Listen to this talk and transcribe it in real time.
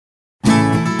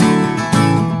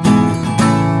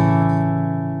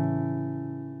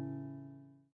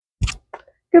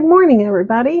Good morning,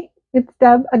 everybody. It's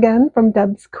Deb again from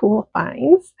Deb's Cool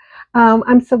Finds.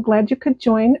 I'm so glad you could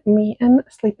join me and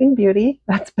Sleeping Beauty.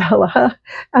 That's Bella.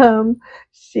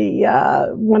 We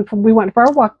went for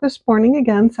our walk this morning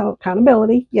again, so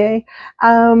accountability, yay.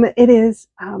 It is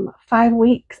 5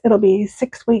 weeks. It'll be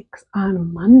 6 weeks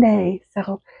on Monday.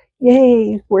 So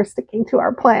yay, we're sticking to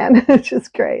our plan, which is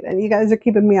great. And you guys are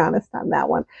keeping me honest on that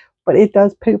one. But it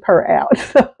does poop her out.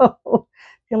 So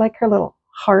you like her little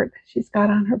heart she's got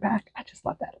on her back. I just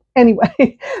love that.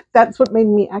 Anyway, that's what made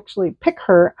me actually pick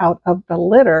her out of the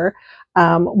litter.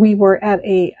 We were at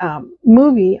a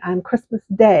movie on Christmas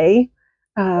Day.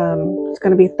 It's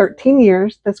going to be 13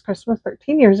 years this Christmas,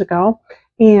 13 years ago.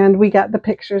 And we got the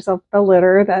pictures of the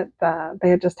litter that they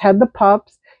had just had the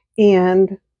pups.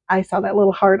 And I saw that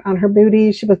little heart on her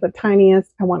booty. She was the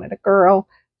tiniest. I wanted a girl.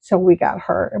 So we got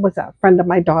her. It was a friend of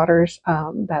my daughter's.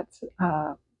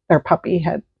 Their puppy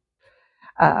had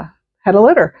a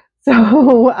litter.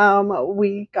 So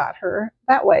we got her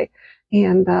that way.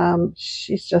 And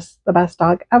she's just the best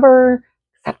dog ever,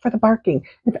 except for the barking.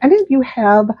 If any of you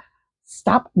have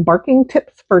stop barking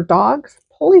tips for dogs,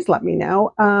 please let me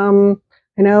know. I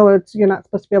know you're not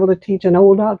supposed to be able to teach an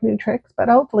old dog new tricks, but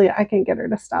hopefully I can get her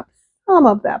to stop some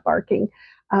of that barking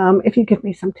if you give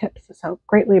me some tips. So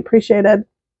greatly appreciated.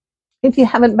 If you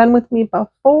haven't been with me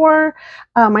before,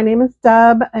 my name is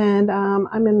Deb, and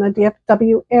I'm in the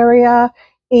DFW area,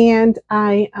 and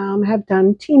I have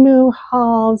done Temu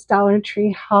hauls, Dollar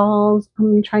Tree hauls.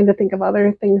 I'm trying to think of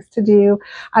other things to do.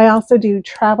 I also do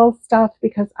travel stuff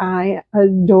because I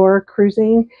adore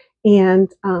cruising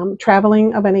and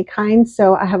traveling of any kind.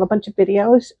 So I have a bunch of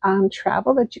videos on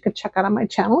travel that you could check out on my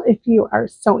channel if you are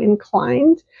so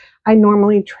inclined. I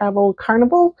normally travel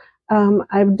Carnival.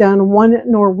 I've done one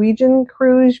Norwegian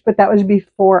cruise, but that was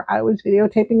before I was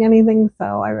videotaping anything,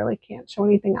 so I really can't show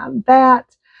anything on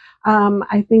that.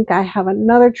 I think I have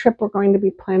another trip we're going to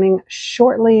be planning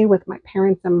shortly with my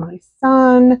parents and my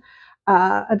son,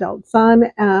 adult son.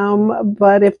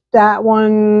 But if that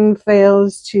one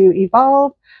fails to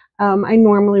evolve, I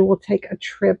normally will take a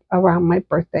trip around my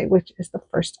birthday, which is the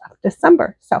 1st of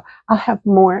December. So I'll have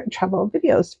more travel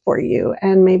videos for you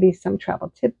and maybe some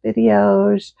travel tip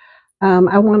videos.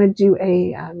 I want to do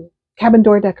a cabin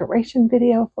door decoration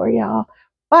video for y'all.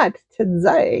 But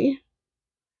today,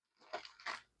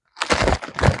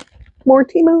 more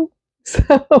Temu. So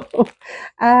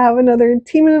I have another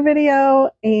Temu video,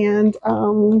 and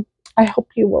I hope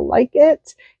you will like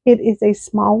it. It is a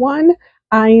small one.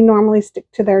 I normally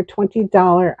stick to their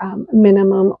 $20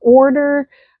 minimum order.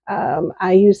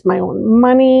 I use my own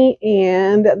money,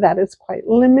 and that is quite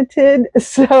limited.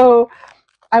 So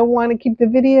I want to keep the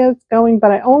videos going, but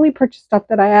I only purchase stuff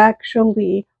that I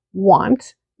actually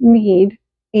want, need,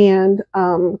 and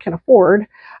can afford,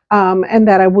 and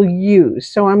that I will use.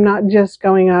 So I'm not just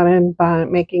going out and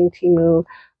making Temu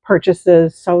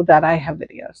purchases so that I have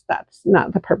videos. That's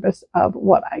not the purpose of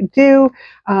what I do.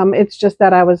 It's just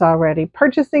that I was already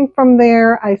purchasing from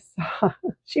there. I saw,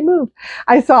 she moved.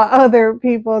 I saw other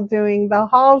people doing the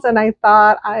hauls, and I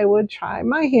thought I would try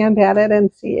my hand at it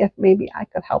and see if maybe I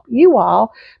could help you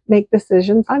all make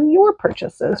decisions on your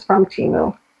purchases from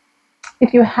Temu.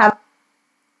 If you have.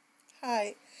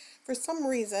 Hi. For some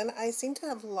reason, I seem to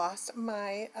have lost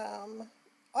my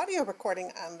audio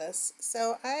recording on this,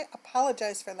 so I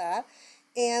apologize for that.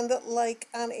 And like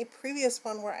on a previous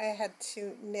one where I had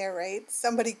to narrate,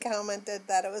 somebody commented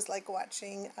that it was like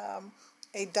watching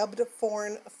a dubbed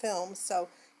foreign film. So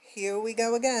here we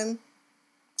go again.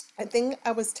 I think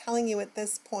I was telling you at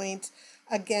this point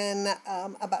again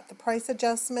about the price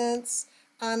adjustments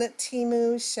on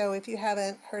Temu. So if you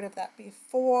haven't heard of that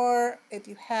before, if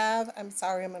you have, I'm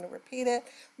sorry, I'm going to repeat it.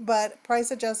 But price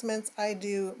adjustments I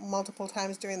do multiple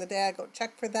times during the day. I go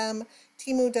check for them.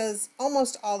 Temu does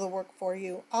almost all the work for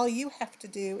you. All you have to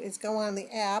do is go on the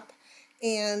app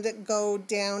and go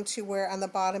down to where on the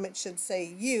bottom it should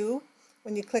say you.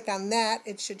 When you click on that,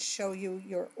 it should show you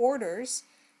your orders.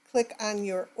 Click on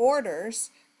your orders,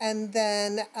 and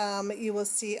then you will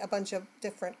see a bunch of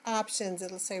different options.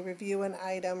 It'll say review an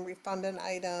item, refund an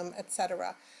item,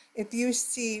 etc. If you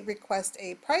see request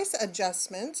a price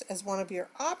adjustment as one of your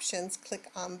options, click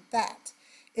on that.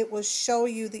 It will show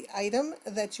you the item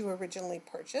that you originally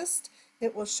purchased.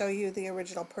 It will show you the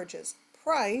original purchase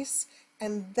price,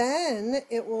 and then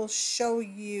it will show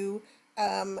you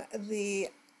the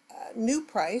new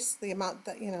price, the amount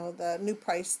that, the new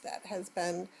price that has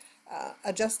been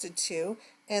adjusted to,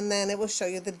 and then it will show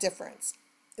you the difference.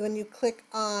 When you click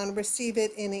on receive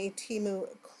it in a Temu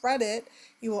credit,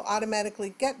 you will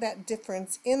automatically get that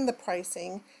difference in the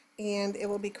pricing, and it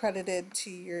will be credited to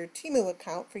your Temu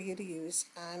account for you to use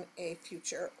on a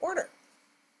future order.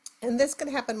 And this can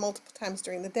happen multiple times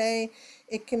during the day.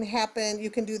 It can happen,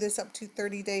 you can do this up to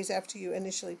 30 days after you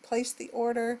initially place the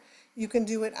order. You can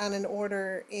do it on an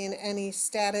order in any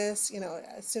status. You know,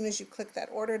 as soon as you click that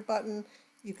ordered button,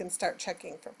 you can start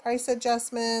checking for price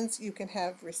adjustments. You can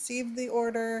have received the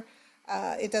order.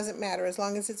 It doesn't matter as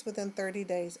long as it's within 30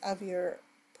 days of your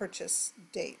purchase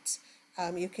date.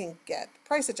 You can get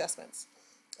price adjustments.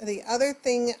 The other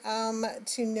thing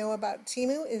to know about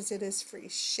Temu is it is free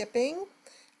shipping.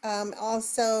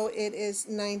 Also, it is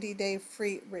 90-day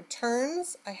free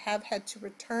returns. I have had to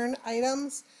return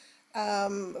items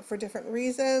for different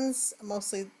reasons.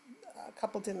 Mostly a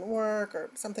couple didn't work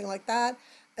or something like that.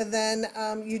 And then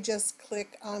you just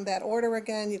click on that order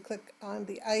again. You click on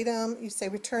the item. You say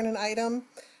return an item.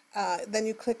 Then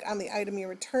you click on the item you're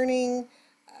returning.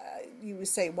 You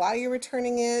say why you're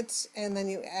returning it. And then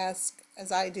you ask,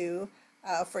 as I do,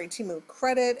 for a Temu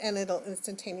credit, and it'll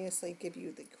instantaneously give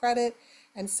you the credit.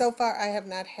 And so far I have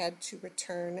not had to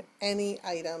return any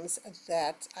items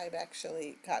that I've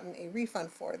actually gotten a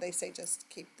refund for. They say just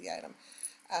keep the item.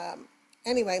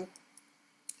 Anyway,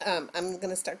 I'm going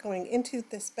to start going into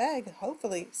this bag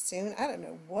hopefully soon. I don't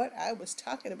know what I was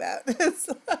talking about. It's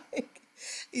like,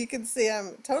 you can see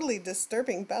I'm totally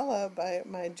disturbing Bella by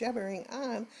my jabbering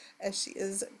on, as she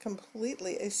is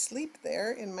completely asleep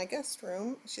there in my guest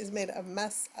room. She's made a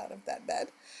mess out of that bed.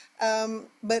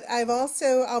 But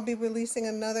I'll be releasing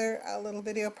another little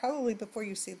video probably before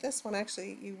you see this one.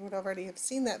 Actually, you would already have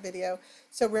seen that video.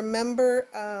 So remember,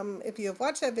 if you have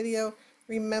watched that video,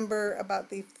 remember about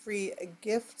the free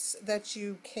gifts that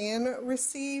you can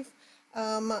receive.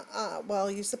 Well,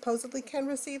 you supposedly can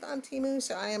receive on Temu,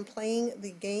 so I am playing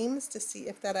the games to see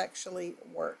if that actually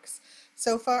works.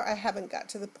 So far, I haven't got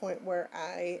to the point where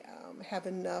I have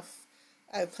enough,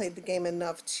 I've played the game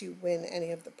enough to win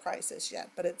any of the prizes yet,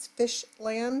 but it's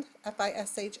Fishland,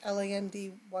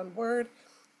 Fishland, one word,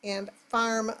 and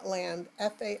Farmland,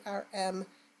 Farmland,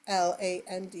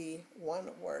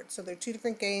 one word. So they're two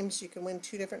different games. You can win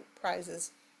two different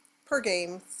prizes per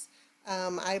game.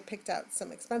 I picked out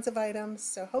some expensive items,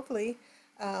 so hopefully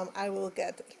I will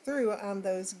get through on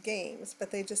those games,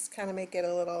 but they just kind of make it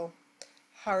a little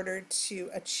harder to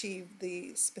achieve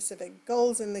the specific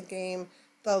goals in the game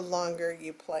the longer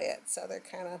you play it. So they're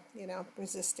kind of, you know,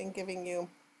 resisting giving you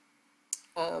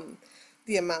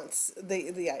the amounts,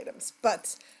 the items.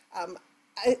 But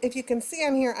if you can see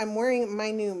on here, I'm wearing my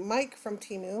new mic from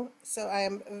Temu, so I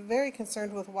am very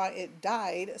concerned with why it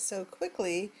died so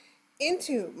quickly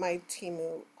into my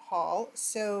Temu haul.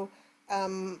 So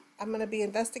I'm going to be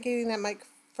investigating that mic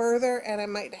further, and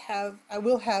I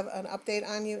will have an update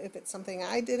on you if it's something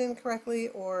I did incorrectly,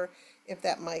 or if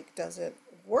that mic doesn't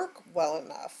work well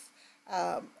enough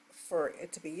for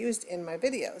it to be used in my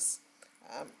videos.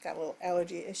 Got a little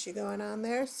allergy issue going on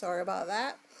there, sorry about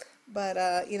that.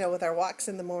 But you know, with our walks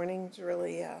in the mornings,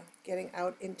 really getting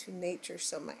out into nature,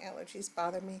 so my allergies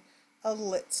bother me a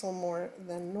little more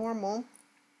than normal.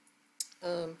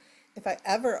 If I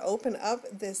ever open up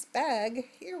this bag,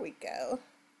 here we go.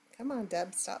 Come on,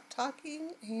 Deb, stop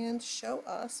talking and show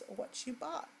us what you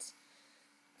bought.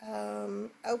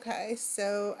 Okay,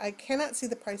 so I cannot see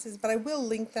the prices, but I will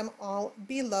link them all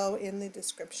below in the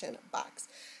description box.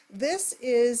 This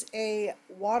is a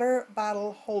water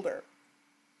bottle holder.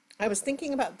 I was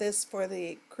thinking about this for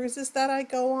the cruises that I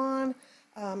go on,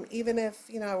 even if,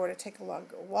 you know, I were to take a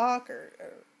longer walk or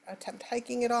attempt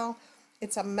hiking at all.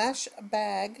 It's a mesh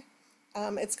bag.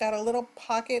 It's got a little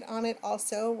pocket on it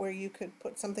also where you could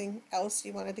put something else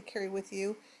you wanted to carry with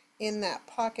you in that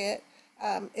pocket.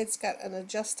 It's got an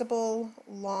adjustable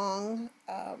long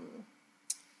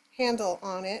handle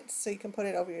on it, so you can put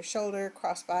it over your shoulder,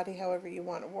 crossbody, however you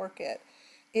want to work it.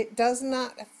 It does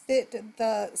not fit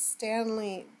the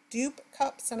Stanley dupe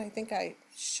cups, and I think I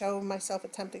show myself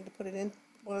attempting to put it in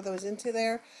one of those into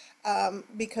there,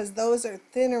 because those are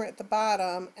thinner at the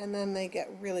bottom and then they get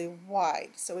really wide,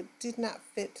 so it did not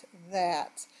fit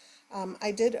that.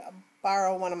 I did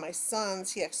borrow one of my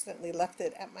sons. He accidentally left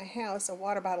it at my house, a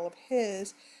water bottle of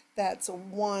his that's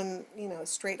one, you know,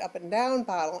 straight up and down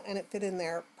bottle, and it fit in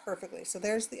there perfectly. So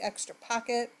there's the extra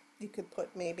pocket. You could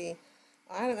put maybe,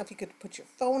 I don't know if you could put your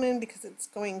phone in, because it's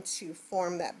going to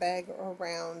form that bag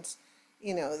around,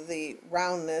 you know, the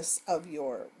roundness of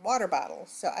your water bottle.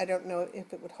 So I don't know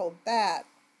if it would hold that,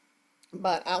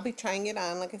 but I'll be trying it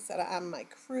on, like I said, on my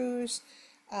cruise,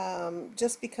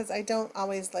 just because I don't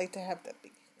always like to have to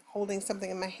be holding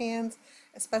something in my hands,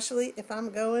 especially if I'm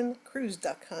going cruise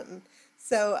duck hunting.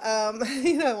 So,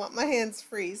 you know, I want my hands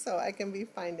free so I can be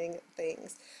finding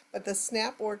things. But the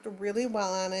snap worked really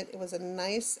well on it. It was a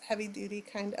nice heavy duty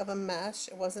kind of a mesh.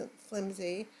 It wasn't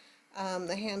flimsy.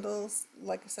 The handles,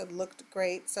 like I said, looked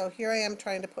great. So here I am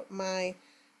trying to put my,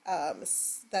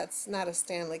 that's not a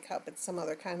Stanley cup, it's some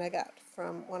other kind I got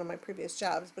from one of my previous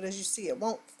jobs. But as you see, it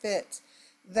won't fit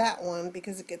that one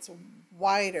because it gets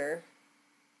wider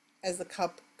as the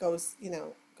cup goes, you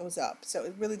know, goes up. So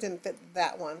it really didn't fit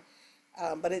that one.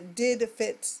 But it did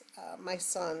fit my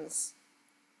son's,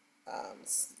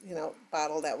 you know,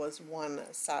 bottle that was one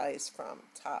size from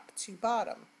top to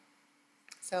bottom.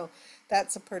 So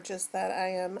that's a purchase that I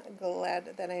am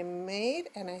glad that I made,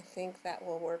 and I think that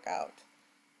will work out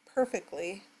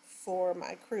perfectly for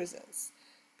my cruises.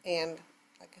 And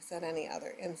like I said, any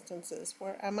other instances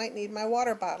where I might need my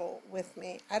water bottle with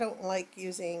me. I don't like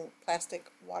using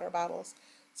plastic water bottles,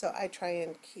 so I try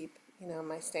and keep, you know,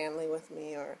 my Stanley with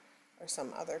me, or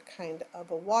some other kind of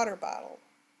a water bottle.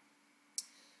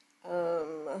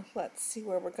 Let's see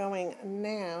where we're going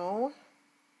now.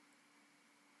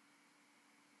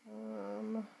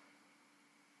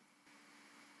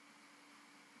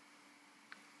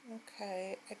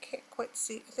 Okay, I can't quite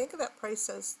see. I think that price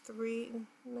says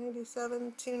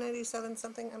 $3.97, $2.97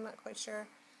 something. I'm not quite sure.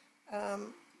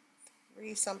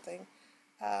 Three something.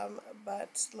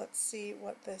 But let's see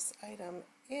what this item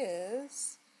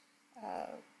is.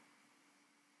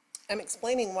 I'm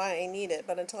explaining why I need it,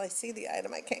 but until I see the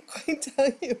item, I can't quite tell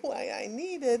you why I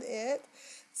needed it.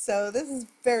 So this is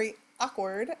very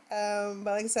awkward. But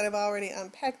like I said, I've already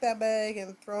unpacked that bag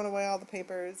and thrown away all the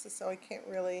papers, so I can't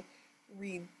really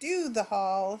redo the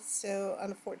haul. So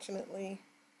unfortunately,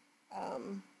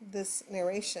 this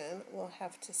narration will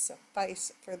have to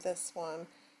suffice for this one.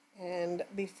 And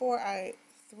before I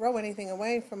throw anything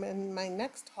away from in my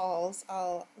next hauls,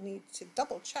 I'll need to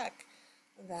double check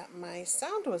that my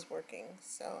sound was working.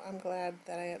 So I'm glad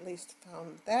that I at least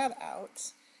found that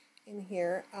out in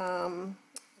here. I'm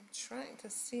trying to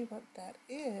see what that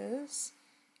is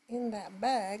in that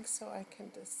bag so I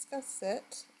can discuss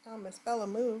it. Miss Bella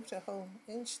moved a whole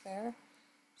inch there.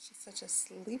 She's such a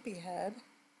sleepyhead.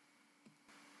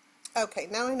 Okay,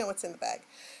 now I know what's in the bag.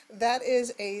 That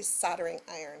is a soldering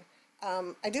iron.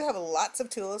 I do have lots of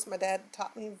tools. My dad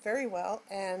taught me very well,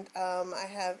 and I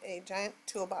have a giant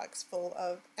toolbox full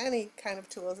of any kind of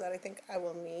tools that I think I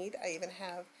will need. I even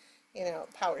have, you know,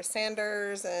 power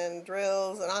sanders and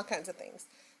drills and all kinds of things.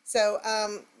 So,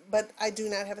 but I do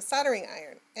not have a soldering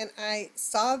iron. And I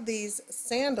saw these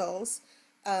sandals,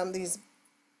 these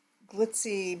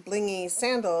glitzy, blingy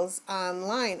sandals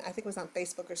online. I think it was on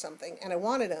Facebook or something, and I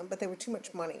wanted them, but they were too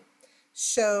much money.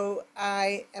 So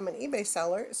I am an eBay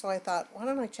seller, so I thought, why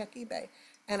don't I check eBay?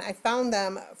 And I found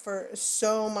them for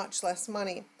so much less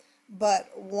money,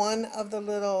 but one of the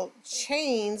little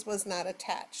chains was not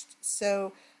attached.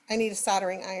 So I need a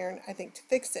soldering iron, I think, to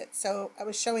fix it. So I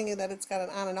was showing you that it's got an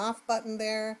on and off button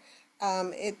there.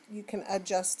 You can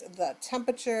adjust the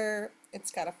temperature.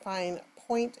 It's got a fine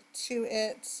point to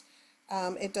it.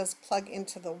 It does plug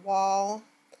into the wall.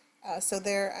 So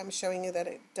there I'm showing you that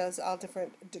it does all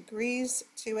different degrees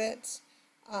to it.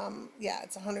 Yeah,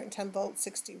 it's 110 volts,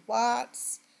 60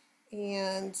 watts,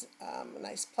 and a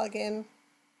nice plug-in.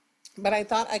 But I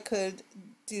thought I could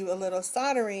do a little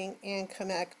soldering and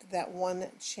connect that one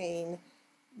chain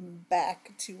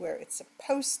back to where it's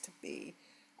supposed to be.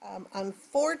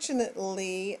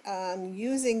 Unfortunately,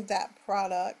 using that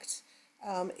product,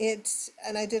 and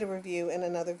I did a review in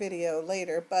another video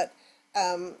later, but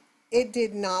it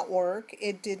did not work.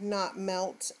 It did not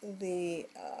melt the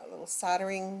little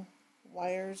soldering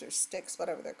wires or sticks,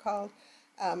 whatever they're called,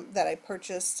 that I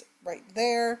purchased right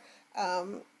there.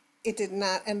 It did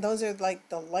not, and those are like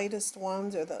the lightest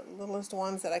ones or the littlest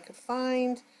ones that I could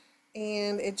find,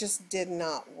 and it just did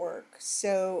not work.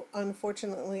 So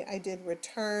unfortunately, I did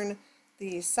return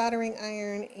the soldering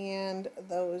iron and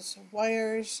those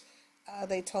wires.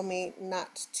 They told me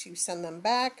not to send them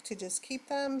back, to just keep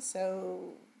them,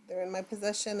 so they're in my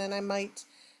possession, and I might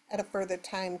at a further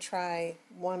time try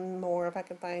one more if I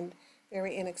can find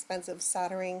very inexpensive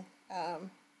soldering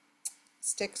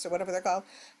sticks or whatever they're called.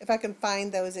 If I can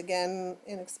find those again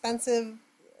inexpensive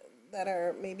that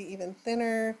are maybe even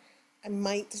thinner, I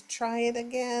might try it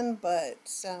again,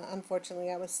 but unfortunately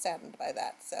I was saddened by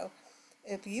that. So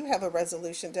if you have a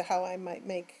resolution to how I might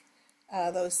make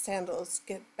those sandals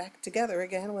get back together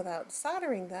again without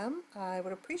soldering them, I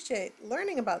would appreciate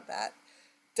learning about that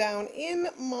down in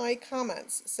my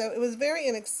comments. So it was very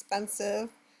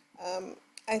inexpensive.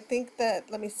 I think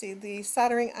that, let me see, the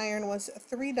soldering iron was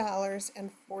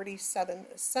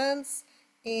 $3.47,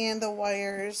 and the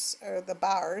wires, or the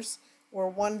bars,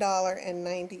 were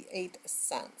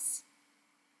 $1.98.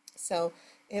 So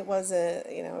it was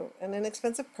an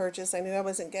inexpensive purchase. I knew I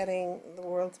wasn't getting the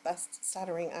world's best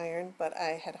soldering iron, but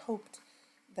I had hoped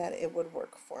that it would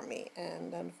work for me,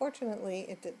 and unfortunately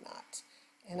it did not.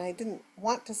 And I didn't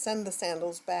want to send the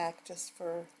sandals back just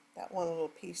for that one little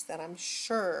piece that I'm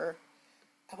sure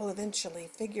I will eventually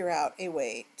figure out a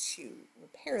way to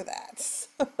repair that.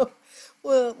 So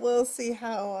we'll see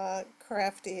how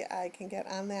crafty I can get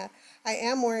on that. I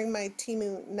am wearing my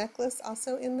Temu necklace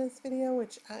also in this video,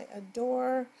 which I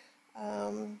adore.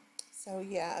 So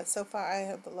yeah, so far I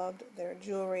have loved their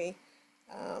jewelry.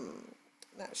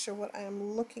 Not sure what I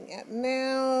am looking at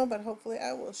now, but hopefully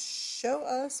I will show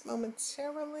us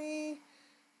momentarily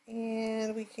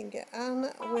and we can get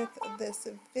on with this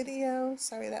video.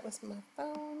 Sorry, that was my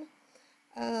phone.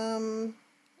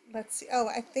 Let's see. Oh,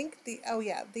 I think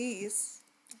this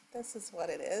is what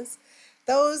it is.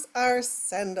 Those are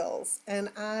sandals,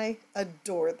 and I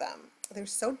adore them. They're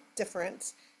so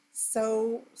different,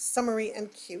 so summery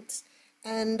and cute.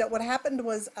 And what happened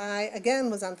was I,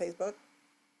 again, was on Facebook,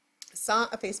 saw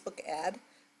a Facebook ad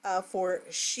for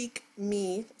Chic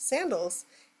Me sandals,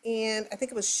 and I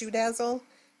think it was Shoe Dazzle,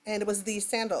 and it was these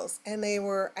sandals, and they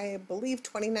were, I believe,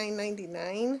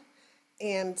 $29.99,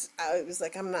 and I was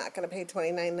like, I'm not going to pay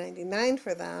 $29.99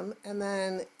 for them. And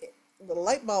then a little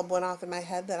light bulb went off in my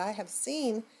head that I have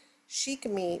seen Chic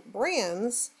Me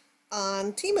brands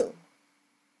on Temu.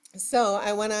 So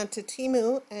I went on to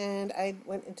Temu and I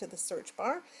went into the search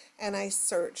bar and I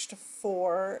searched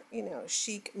for,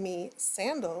 Chic Me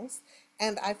sandals,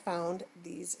 and I found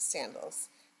these sandals.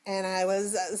 And I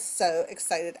was so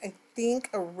excited. I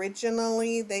think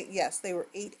originally they were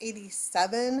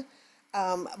 $8.87,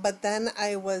 but then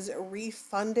I was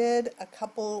refunded a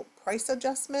couple price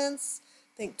adjustments,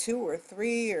 I think 2 or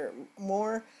 3 or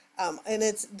more. And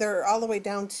they're all the way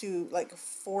down to like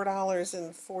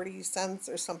 $4.40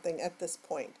 or something at this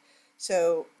point.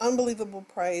 So unbelievable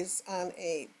price on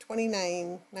a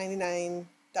 $29.99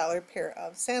 pair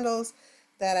of sandals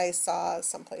that I saw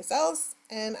someplace else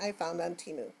and I found on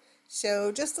Temu.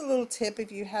 So just a little tip,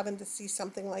 if you happen to see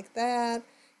something like that,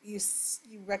 you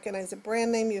recognize a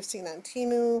brand name you've seen on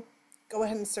Temu, go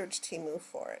ahead and search Temu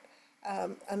for it.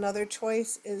 Another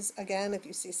choice is, again, if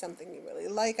you see something you really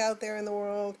like out there in the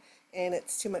world and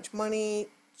it's too much money,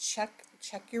 check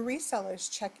your resellers,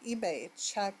 check eBay,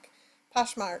 check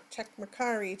Poshmark, check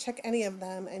Mercari, check any of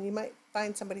them, and you might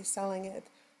find somebody selling it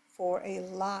for a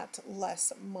lot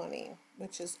less money,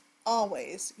 which is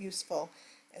always useful,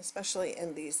 especially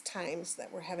in these times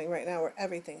that we're having right now where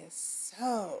everything is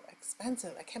so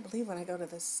expensive. I can't believe when I go to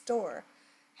the store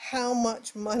how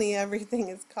much money everything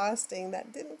is costing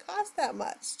that didn't cost that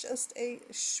much just a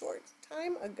short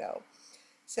time ago.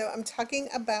 So I'm talking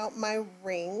about my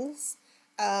rings.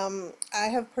 I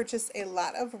have purchased a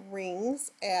lot of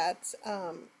rings at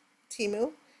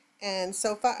Temu, and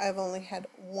so far I've only had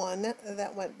one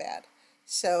that went bad.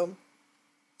 So,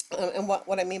 and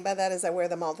what I mean by that is I wear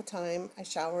them all the time. I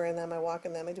shower in them, I walk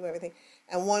in them, I do everything.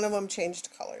 And one of them changed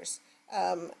colors.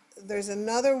 There's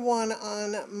another one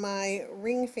on my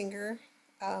ring finger.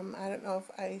 I don't know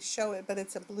if I show it, but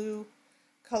it's a blue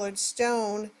colored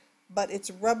stone, but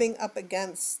it's rubbing up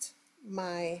against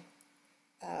my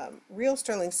real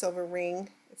sterling silver ring.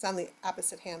 It's on the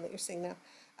opposite hand that you're seeing now.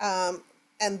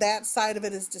 And that side of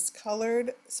it is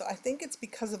discolored, so I think it's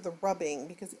because of the rubbing,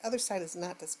 because the other side is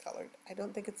not discolored. I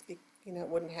don't think it's, it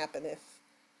wouldn't happen if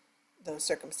those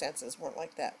circumstances weren't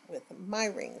like that with my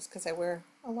rings, because I wear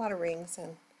a lot of rings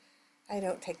and I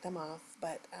don't take them off.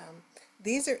 But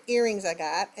these are earrings I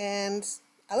got, and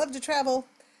I love to travel,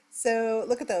 so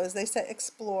look at those. They say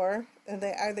Explore, and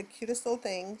they are the cutest little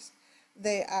things.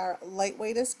 They are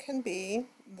lightweight as can be.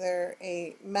 They're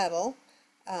a metal.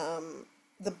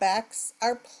 The backs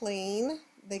are plain.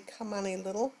 They come on a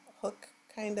little hook,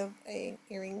 kind of a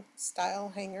earring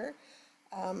style hanger.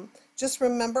 Just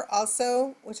remember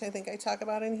also, which I think I talk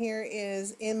about in here,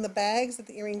 is in the bags that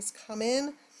the earrings come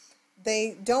in,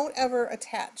 they don't ever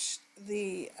attach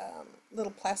the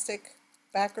little plastic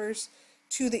backers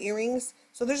to the earrings.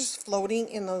 So they're just floating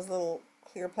in those little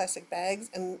clear plastic bags,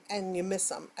 and you miss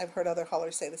them. I've heard other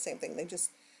haulers say the same thing. They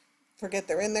just forget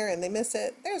they're in there and they miss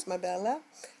it. There's my Bella.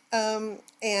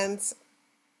 And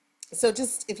so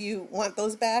just if you want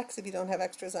those backs, if you don't have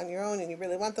extras on your own and you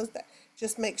really want those back,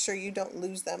 just make sure you don't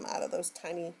lose them out of those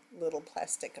tiny little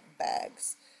plastic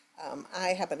bags. I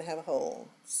happen to have a whole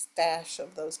stash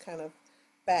of those kind of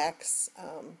backs,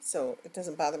 so it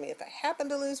doesn't bother me if I happen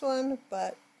to lose one,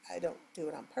 but I don't do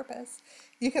it on purpose.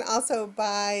 You can also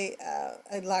buy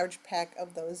a large pack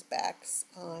of those backs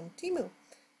on Temu.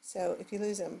 So if you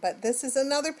lose them, but this is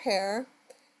another pair,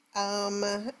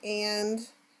 and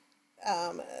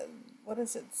um, what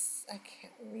is it? I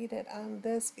can't read it on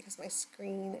this because my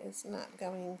screen is not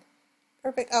going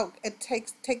perfect. Oh, it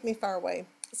take me far away.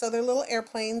 So they're little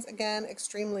airplanes, again,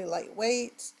 extremely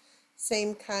lightweight,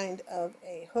 same kind of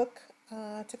a hook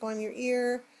to go on your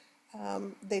ear.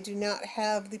 They do not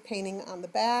have the painting on the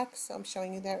back, so I'm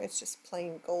showing you there. It's just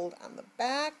plain gold on the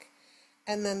back.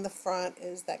 And then the front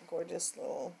is that gorgeous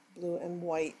little blue and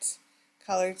white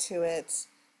color to it.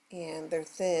 And they're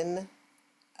thin,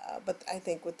 but I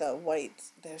think with the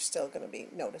white, they're still going to be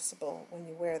noticeable when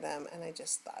you wear them. And I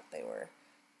just thought they were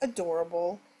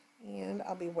adorable. And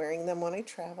I'll be wearing them when I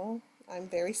travel. I'm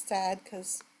very sad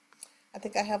because I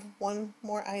think I have one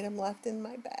more item left in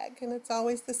my bag, and it's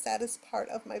always the saddest part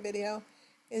of my video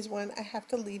is when I have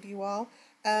to leave you all.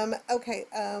 Okay,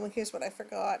 here's what I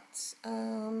forgot.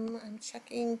 I'm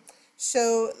checking.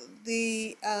 So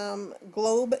the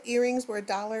globe earrings were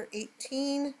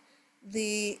 $1.18.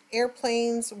 The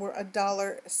airplanes were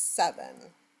 $1.07.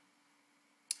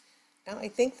 Now I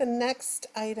think the next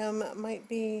item might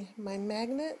be my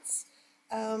magnets.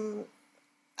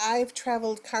 I've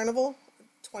traveled Carnival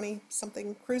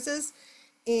 20-something cruises,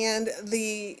 and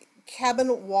the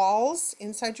cabin walls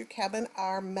inside your cabin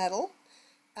are metal.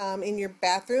 In your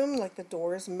bathroom, like the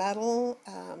door is metal,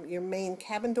 your main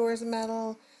cabin door is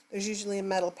metal. There's usually a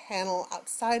metal panel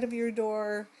outside of your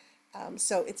door.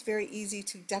 So it's very easy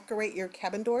to decorate your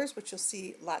cabin doors, which you'll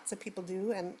see lots of people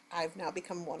do, and I've now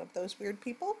become one of those weird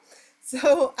people.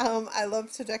 So I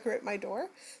love to decorate my door.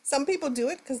 Some people do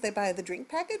it because they buy the drink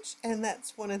package, and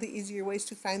that's one of the easier ways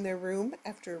to find their room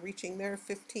after reaching their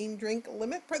 15 drink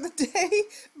limit for the day.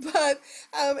 But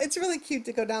it's really cute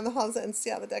to go down the halls and see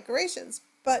all the decorations.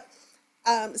 But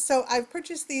so I've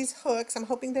purchased these hooks. I'm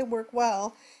hoping they work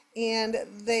well. And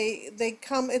they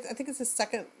come, I think it's the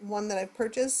second one that I've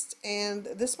purchased, and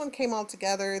this one came all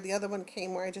together. The other one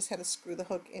came where I just had to screw the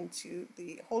hook into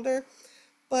the holder.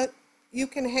 But you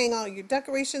can hang all your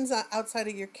decorations outside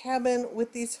of your cabin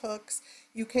with these hooks.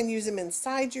 You can use them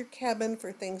inside your cabin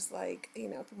for things like, you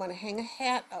know, if you want to hang a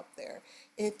hat up there,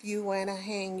 if you want to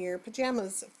hang your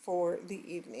pajamas for the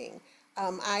evening.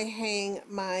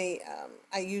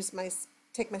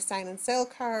 Take my sign and sale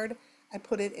card. I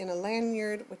put it in a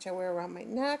lanyard, which I wear around my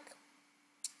neck,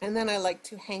 and then I like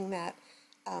to hang that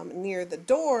near the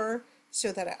door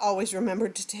so that I always remember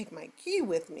to take my key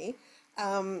with me.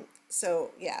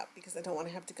 So yeah, because I don't want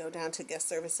to have to go down to guest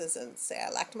services and say I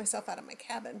locked myself out of my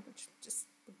cabin, which just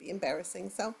would be embarrassing.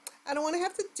 So I don't want to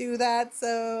have to do that,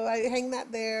 so I hang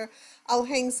that there. I'll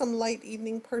hang some light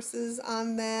evening purses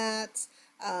on that.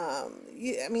 I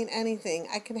mean, anything.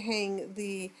 I can hang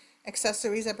the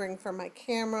accessories I bring for my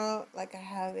camera, like I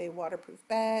have a waterproof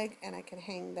bag, and I can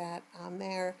hang that on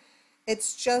there.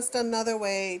 It's just another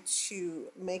way to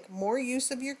make more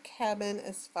use of your cabin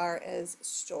as far as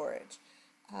storage.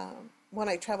 When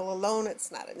I travel alone,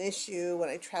 it's not an issue. When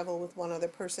I travel with one other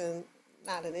person,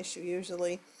 not an issue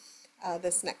usually.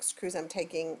 This next cruise I'm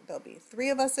taking, there'll be 3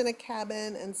 of us in a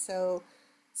cabin, and so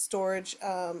storage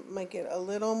might get a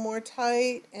little more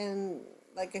tight, and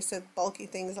like I said, bulky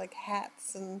things like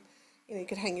hats, and you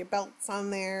could hang your belts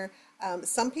on there.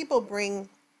 Some people bring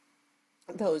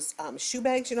those shoe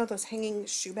bags, those hanging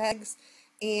shoe bags,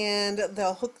 and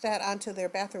they'll hook that onto their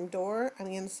bathroom door on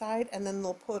the inside, and then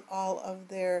they'll put all of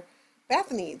their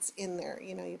bath needs in there.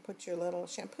 You put your little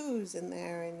shampoos in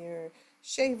there and your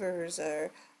shavers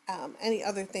or any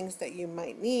other things that you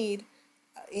might need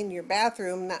in your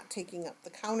bathroom, not taking up the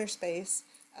counter space.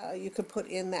 You could put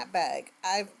in that bag.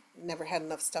 I've never had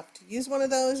enough stuff to use one of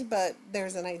those, but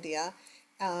there's an idea.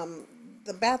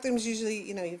 The bathrooms usually,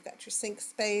 you've got your sink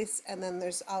space, and then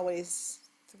there's always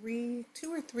 2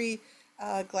 or 3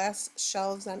 glass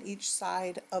shelves on each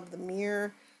side of the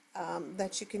mirror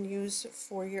that you can use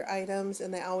for your items,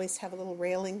 and they always have a little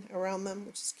railing around them,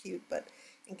 which is cute, but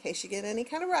in case you get any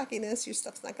kind of rockiness, your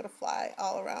stuff's not going to fly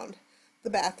all around the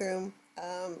bathroom.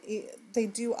 They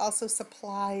do also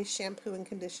supply shampoo and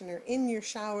conditioner in your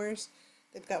showers.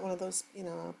 They've got one of those,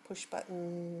 push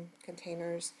button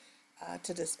containers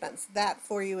to dispense that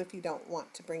for you if you don't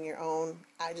want to bring your own.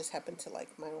 I just happen to like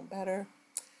my own better.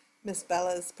 Miss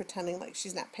Bella's pretending like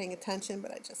she's not paying attention,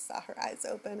 but I just saw her eyes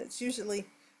open. It's usually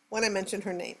when I mention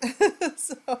her name.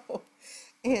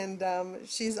 And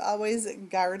she's always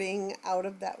guarding out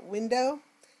of that window.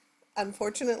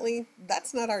 Unfortunately,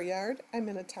 that's not our yard. I'm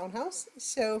in a townhouse,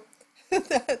 so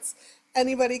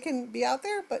anybody can be out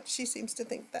there, but she seems to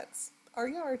think that's our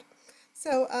yard.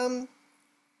 So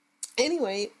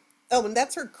anyway, oh, and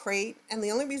that's her crate, and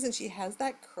the only reason she has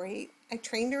that crate, I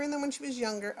trained her in them when she was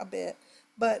younger a bit,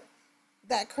 but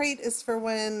that crate is for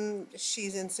when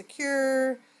she's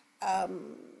insecure,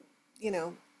 you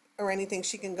know, or anything,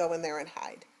 she can go in there and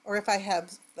hide. Or if I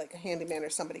have like a handyman or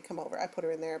somebody come over, I put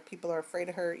her in there. People are afraid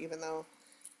of her, even though,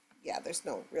 yeah, there's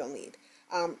no real need.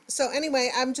 So anyway,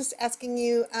 I'm just asking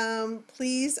you,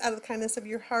 please, out of the kindness of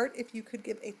your heart, if you could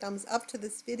give a thumbs up to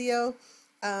this video,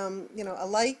 you know, a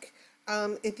like.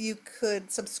 If you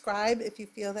could subscribe if you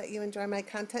feel that you enjoy my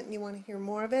content and you want to hear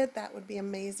more of it, that would be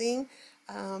amazing.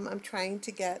 I'm trying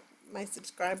to get my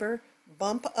subscriber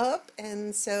bump up,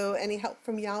 and so any help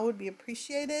from y'all would be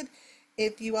appreciated.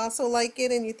 If you also like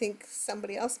it and you think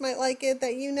somebody else might like it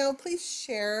that you know, please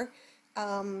share.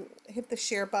 Hit the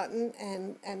share button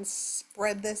and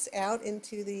spread this out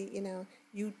into the, you know,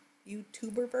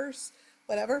 YouTuberverse,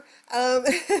 whatever. And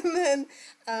then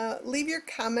leave your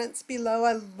comments below.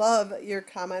 I love your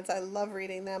comments. I love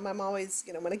reading them. I'm always,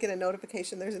 you know, when I get a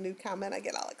notification there's a new comment, I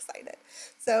get all excited.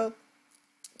 So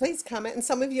please comment. And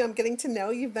some of you I'm getting to know.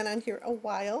 You've been on here a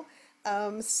while.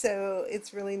 So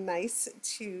it's really nice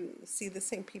to see the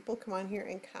same people come on here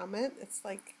and comment. It's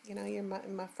like, you know, you're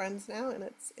my friends now, and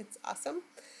it's awesome.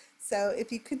 So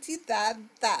if you could do that,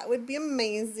 that would be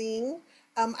amazing.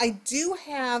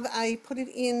 I put it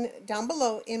in down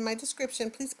below in my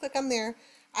description. Please click on there.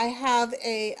 I have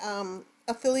a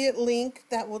affiliate link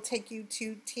that will take you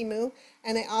to Temu,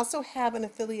 and I also have an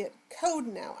affiliate code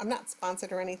now. I'm not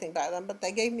sponsored or anything by them, but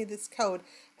they gave me this code,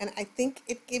 and I think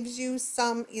it gives you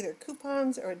some either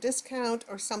coupons or a discount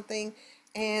or something,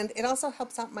 and it also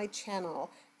helps out my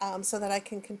channel so that I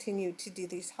can continue to do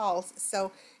these hauls.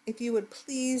 So if you would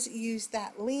please use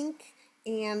that link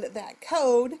and that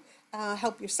code,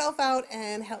 help yourself out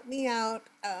and help me out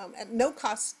at no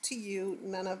cost to you.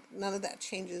 None of that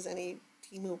changes any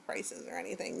Temu prices or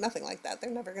anything, nothing like that. They're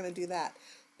never going to do that.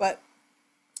 But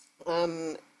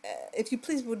if you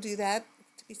please would do that,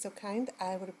 to be so kind,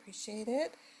 I would appreciate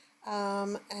it.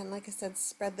 And like I said,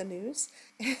 spread the news.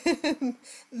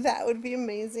 That would be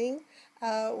amazing.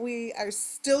 We are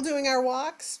still doing our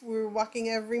walks. We're walking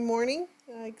every morning,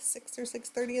 like 6 or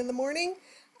 6:30 in the morning.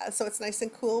 So it's nice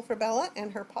and cool for Bella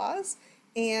and her paws.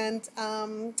 And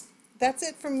that's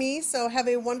it from me. So have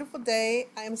a wonderful day.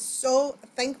 I am so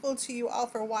thankful to you all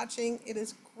for watching. It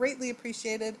is greatly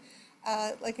appreciated.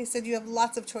 Like I said, you have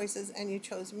lots of choices, and you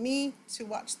chose me to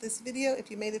watch this video. If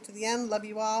you made it to the end, love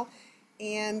you all.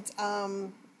 And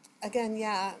again,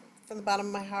 yeah, from the bottom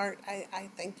of my heart, I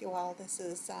thank you all. This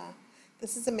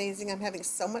is amazing. I'm having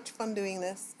so much fun doing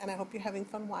this, and I hope you're having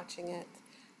fun watching it.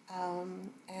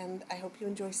 And I hope you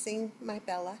enjoy seeing my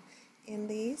Bella in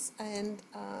these. And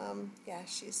yeah,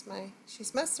 she's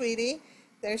my sweetie.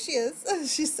 There she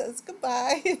is. She says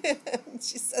goodbye.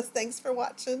 She says thanks for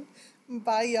watching.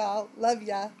 Bye, y'all. Love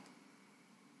ya.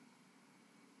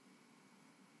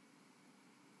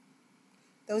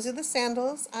 Those are the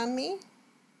sandals on me.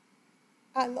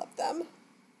 I love them.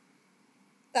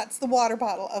 That's the water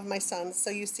bottle of my son's. So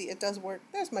you see, it does work.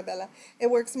 There's my Bella.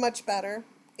 It works much better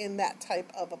in that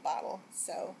type of a bottle.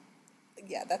 So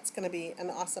yeah, that's going to be an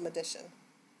awesome addition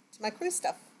to my cruise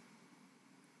stuff.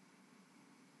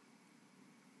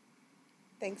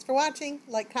 Thanks for watching.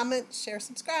 Like, comment, share,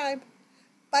 subscribe.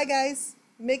 Bye guys.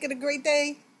 Make it a great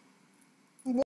day.